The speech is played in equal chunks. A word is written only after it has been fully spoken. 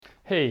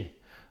Hey,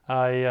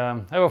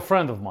 I have a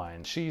friend of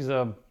mine. She's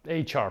a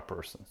HR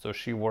person, so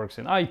she works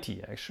in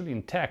IT, actually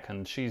in tech,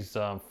 and she's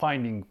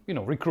finding,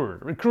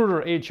 recruiter,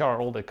 HR,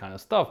 all that kind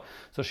of stuff.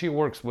 So she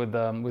works with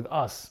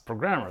us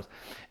programmers,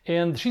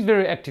 and she's a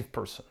very active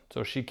person.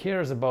 So she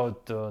cares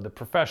about the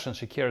profession,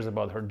 she cares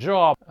about her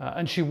job,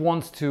 and she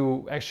wants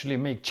to actually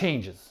make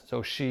changes.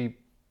 So she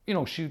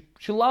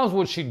loves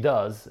what she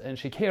does and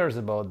she cares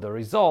about the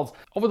results.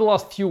 Over the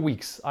last few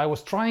weeks, I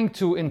was trying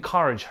to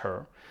encourage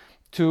her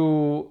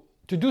to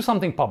do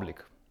something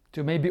public,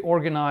 to maybe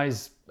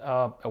organize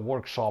a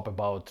workshop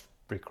about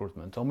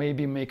recruitment, or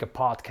maybe make a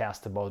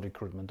podcast about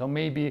recruitment, or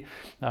maybe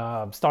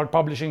start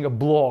publishing a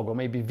blog, or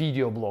maybe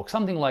video blog,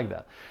 something like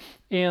that.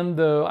 And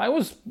I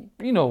was,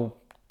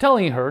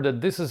 telling her that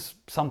this is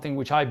something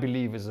which I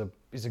believe is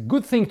a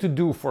good thing to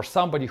do for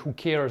somebody who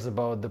cares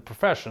about the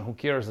profession, who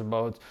cares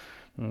about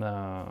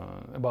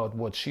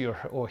what she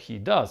or he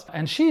does.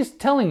 And she's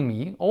telling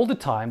me all the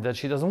time that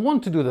she doesn't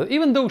want to do that,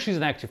 even though she's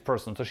an active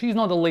person. So she's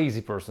not a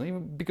lazy person,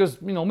 even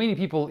because many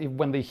people,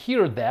 when they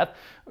hear that,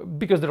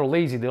 because they're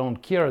lazy, they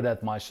don't care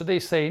that much, so they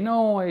say,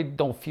 no, I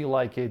don't feel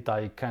like it,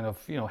 I kind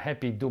of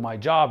happy do my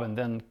job and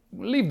then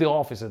leave the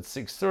office at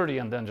 6:30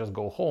 and then just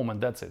go home,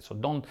 and that's it. So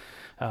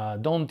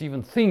don't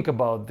even think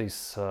about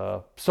these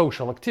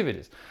social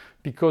activities,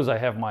 because I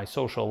have my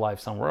social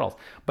life somewhere else.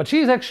 But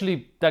she's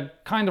actually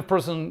that kind of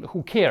person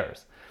who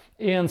cares.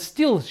 And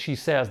still she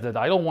says that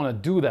I don't want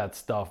to do that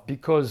stuff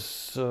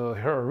because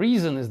her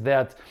reason is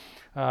that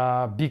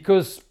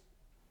because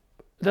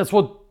that's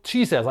what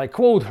she says. I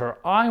quote her,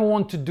 I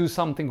want to do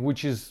something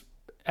which is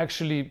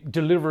actually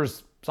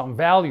delivers some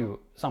value,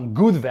 some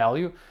good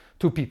value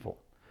to people.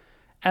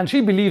 And she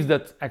believes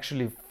that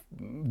actually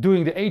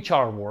doing the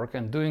HR work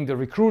and doing the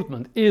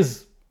recruitment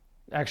is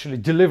actually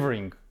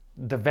delivering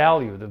the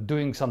value of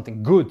doing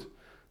something good,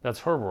 that's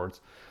her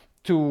words,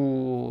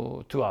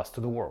 to us,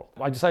 to the world.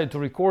 I decided to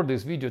record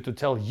this video to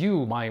tell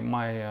you my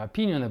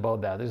opinion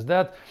about that, is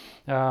that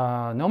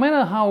no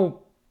matter how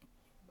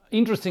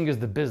interesting is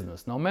the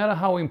business, no matter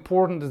how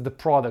important is the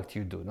product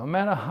you do, no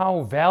matter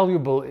how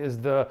valuable is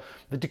the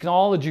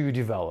technology you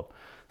develop,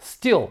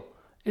 still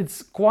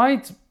it's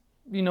quite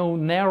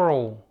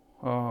narrow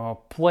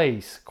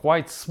place,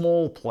 quite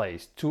small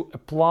place to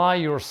apply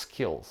your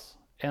skills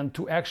and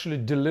to actually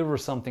deliver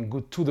something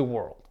good to the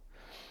world.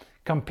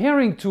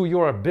 Comparing to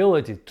your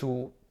ability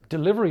to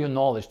deliver your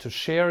knowledge, to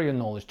share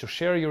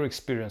your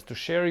experience, to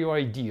share your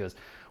ideas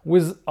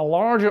with a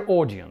larger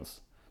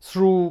audience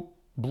through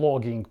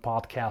blogging,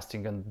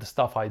 podcasting, and the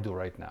stuff I do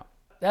right now.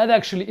 That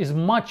actually is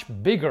much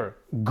bigger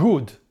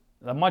good,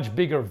 a much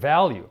bigger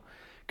value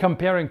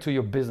comparing to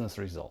your business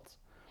results.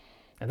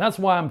 And that's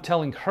why I'm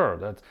telling her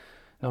that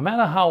no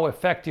matter how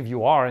effective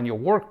you are in your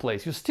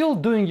workplace, you're still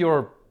doing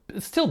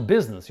it's still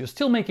business, you're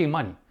still making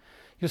money.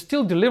 You're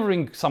still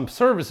delivering some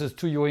services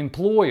to your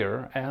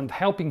employer and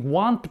helping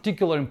one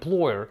particular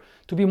employer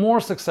to be more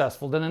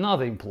successful than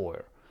another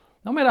employer.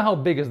 No matter how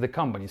big is the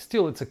company,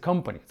 still it's a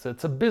company,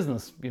 it's a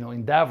business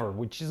endeavor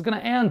which is going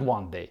to end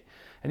one day.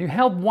 And you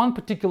help one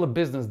particular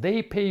business,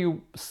 they pay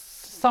you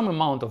some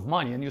amount of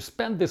money and you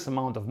spend this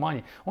amount of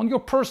money on your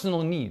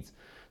personal needs.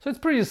 So it's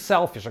pretty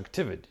selfish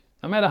activity.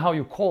 No matter how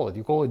you call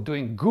it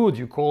doing good,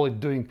 you call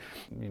it doing,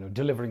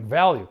 delivering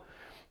value.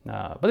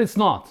 But it's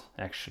not,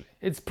 actually.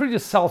 It's pretty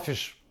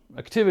selfish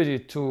activity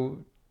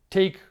to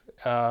take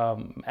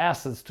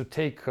assets, to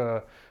take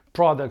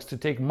products, to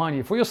take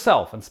money for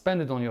yourself and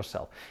spend it on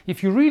yourself.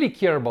 If you really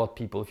care about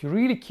people, if you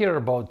really care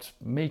about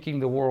making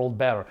the world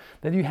better,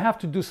 then you have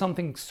to do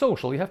something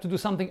social. You have to do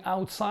something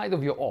outside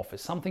of your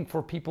office, something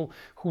for people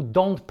who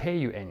don't pay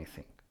you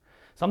anything.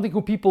 Something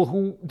for people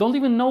who don't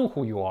even know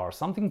who you are,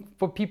 something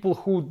for people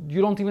who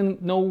you don't even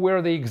know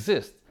where they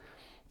exist.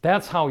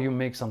 That's how you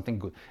make something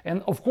good.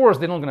 And of course,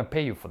 they're not going to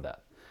pay you for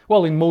that.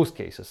 Well, in most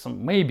cases,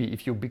 maybe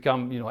if you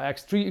become,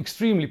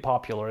 extremely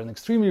popular and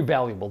extremely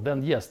valuable,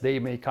 then yes, they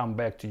may come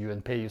back to you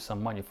and pay you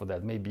some money for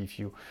that. Maybe if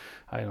you,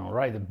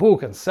 write a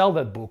book and sell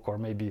that book, or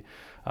maybe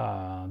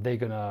they're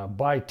gonna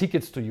buy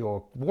tickets to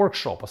your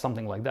workshop or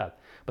something like that.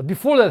 But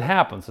before that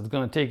happens, it's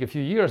gonna take a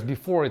few years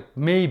before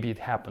it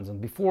happens,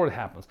 and before it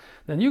happens,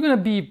 then you're gonna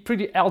be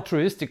pretty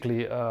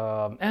altruistically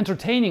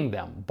entertaining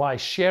them by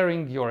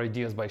sharing your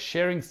ideas, by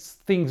sharing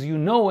things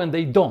and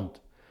they don't.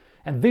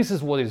 And this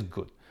is what is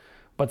good.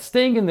 But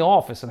staying in the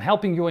office and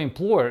helping your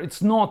employer,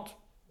 it's not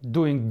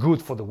doing good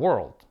for the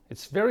world.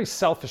 It's very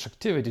selfish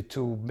activity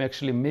to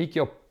actually make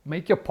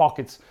your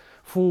pockets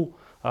full,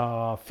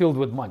 filled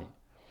with money.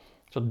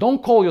 So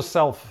don't call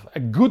yourself a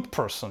good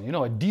person,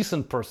 a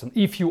decent person,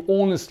 if you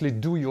honestly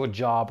do your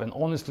job and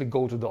honestly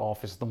go to the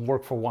office and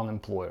work for one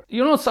employer.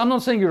 I'm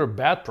not saying you're a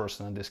bad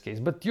person in this case,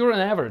 but you're an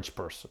average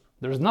person.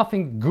 There's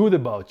nothing good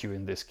about you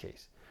in this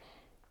case.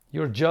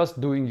 You're just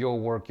doing your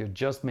work, you're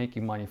just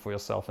making money for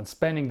yourself and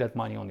spending that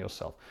money on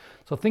yourself.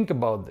 So think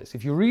about this.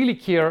 If you really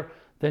care,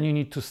 then you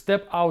need to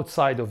step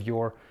outside of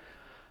your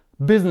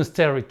business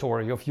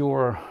territory, of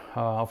your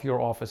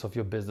office, of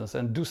your business,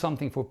 and do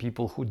something for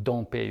people who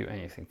don't pay you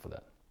anything for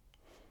that.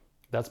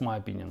 That's my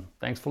opinion.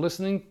 Thanks for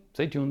listening.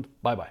 Stay tuned.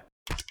 Bye-bye.